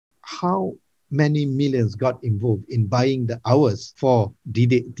how many millions got involved in buying the hours for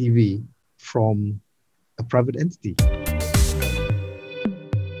Didik TV from a private entity.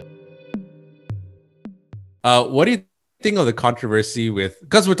 What do you think of the controversy with,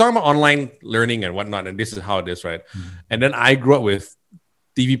 because we're talking about online learning and whatnot, and this is how it is, right? And then I grew up with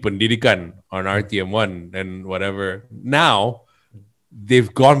TV Pendidikan on RTM1 and whatever. Now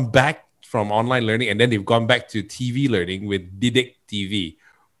they've gone back from online learning and then they've gone back to TV learning with Didik TV.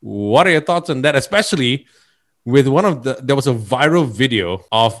 What are your thoughts on that? Especially with there was a viral video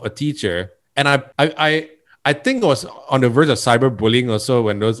of a teacher, and I think it was on the verge of cyberbullying also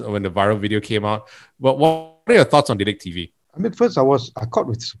when the viral video came out. But what are your thoughts on Didik TV? I mean, first I caught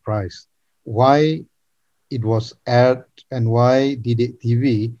with surprise why it was aired and why Didik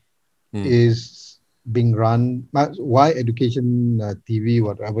TV is being run, why education TV,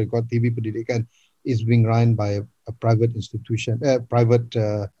 whatever you call TV Pendidikan, is being run by a private institution, private,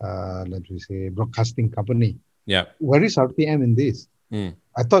 let me say, broadcasting company. Yeah. Where is RTM in this?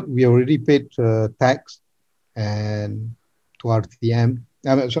 I thought we already paid tax and to RTM,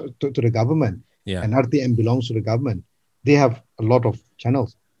 to the government. Yeah. And RTM belongs to the government. They have a lot of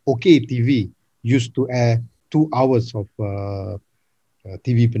channels. OK TV used to air 2 hours of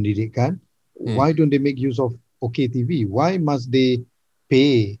TV Pendidikan. Why don't they make use of OK TV? Why must they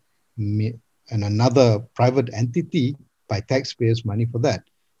pay another private entity by taxpayers' money for that?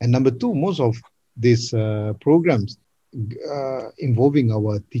 And number two, most of these programs involving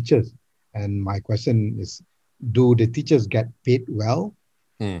our teachers. And my question is, do the teachers get paid well?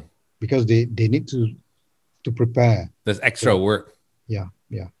 Because they need to prepare. There's extra work. Yeah.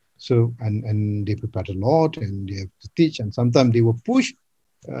 So, and they prepare a lot and they have to teach. And sometimes they were pushed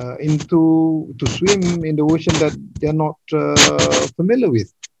to swim in the ocean that they're not familiar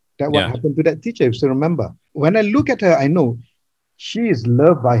with. That what happened to that teacher, if you remember. When I look at her, I know she is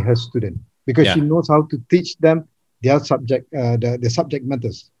loved by her student because she knows how to teach them their subject, the subject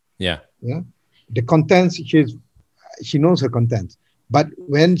matters. Yeah. The contents, she knows her contents. But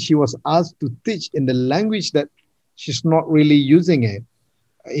when she was asked to teach in the language that she's not really using it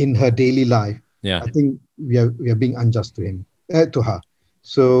in her daily life, I think we are being unjust to her.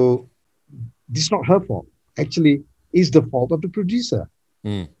 So this is not her fault. Actually, it's the fault of the producer.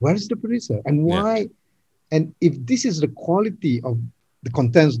 Where is the producer? And why? And if this is the quality of the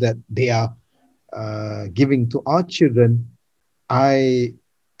contents that they are giving to our children, I,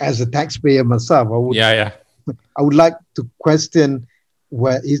 as a taxpayer myself, I would like to question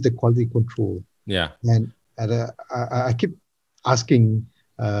where is the quality control. And I keep asking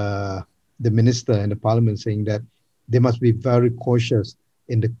the minister and the parliament, saying that they must be very cautious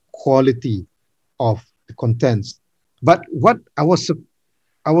in the quality of the contents. But what I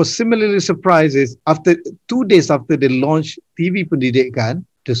was similarly surprised is after 2 days after they launched TV Pendidikan,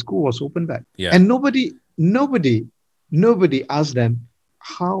 the school was opened back. And nobody asked them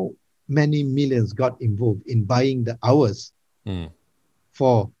how many millions got involved in buying the hours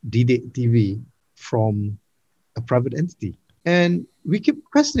for Didik TV from a private entity. And we keep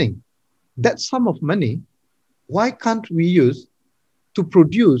questioning that sum of money. Why can't we use to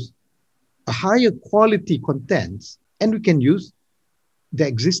produce a higher quality contents, and we can use the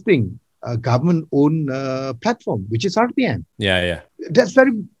existing government-owned platform, which is RTM. That's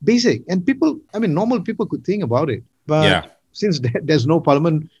very basic. And people, I mean, normal people could think about it. But since there's no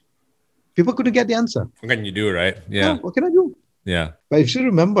parliament, people couldn't get the answer. What can you do, right? What can I do? But if you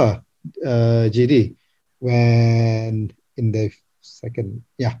remember, JD, when in the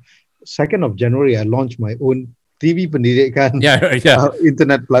 2nd of January, I launched my own TV Pendidikan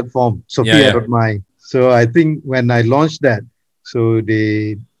internet platform, Sophia.my. So I think when I launched that, so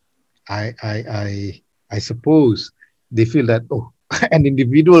I suppose they feel that, oh, an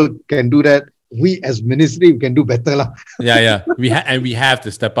individual can do that. We as ministry, we can do better lah. We have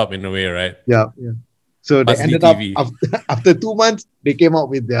to step up in a way, right? So they Maszlee ended TV. up after 2 months, they came out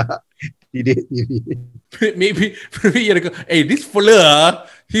with their Didik TV. Maybe you go, hey, this fella,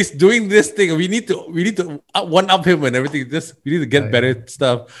 he's doing this thing. We need to one up him and everything. We need to get better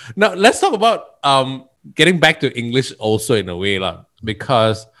stuff. Now let's talk about getting back to English also in a way lah,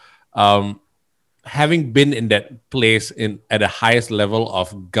 because having been in that place at the highest level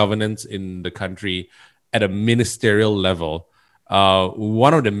of governance in the country at a ministerial level,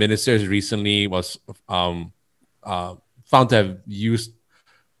 one of the ministers recently was found to have used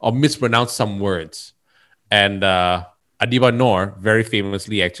or mispronounced some words. And Adibah Noor very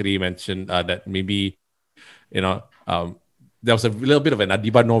famously actually mentioned that maybe, there was a little bit of an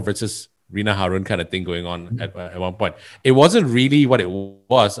Adibah Noor versus Rina Harun kind of thing going on at one point. It wasn't really what it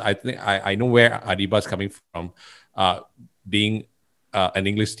was. I think I know where Adibah is coming from, being an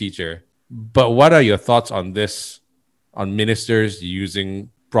English teacher. But what are your thoughts on this, on ministers using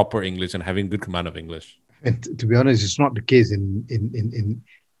proper English and having good command of English? And to be honest, it's not the case in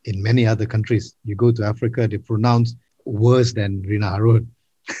many other countries. You go to Africa, they pronounce worse than Rina Harun.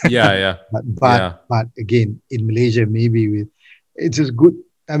 Yeah. But again, in Malaysia, maybe it's just good.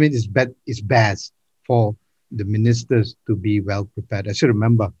 I mean, it's best for the ministers to be well prepared. I still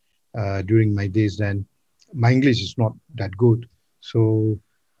remember during my days then, my English is not that good. So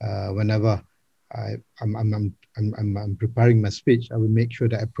whenever I'm preparing my speech, I will make sure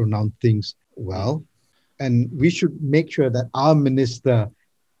that I pronounce things well. And we should make sure that our minister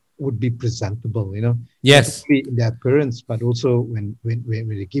would be presentable, Yes. Not only in their appearance, but also when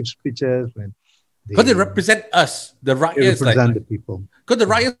they give speeches, when because they represent us, the rakyat. They represent the people. Because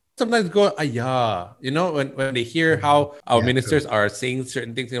the rakyat sometimes go, when they hear how our ministers are saying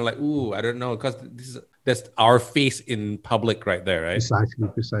certain things, they're like, ooh, I don't know, because that's our face in public right there, right?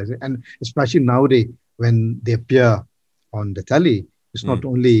 Precisely. And especially nowadays, when they appear on the telly, it's not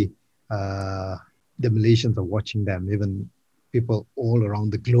only the Malaysians are watching them, even people all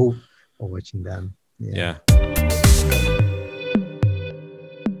around the globe are watching them. Yeah.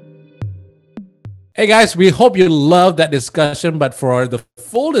 Hey guys, we hope you loved that discussion, but for the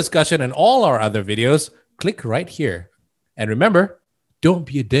full discussion and all our other videos, click right here. And remember, don't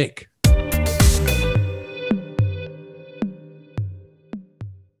be a dick.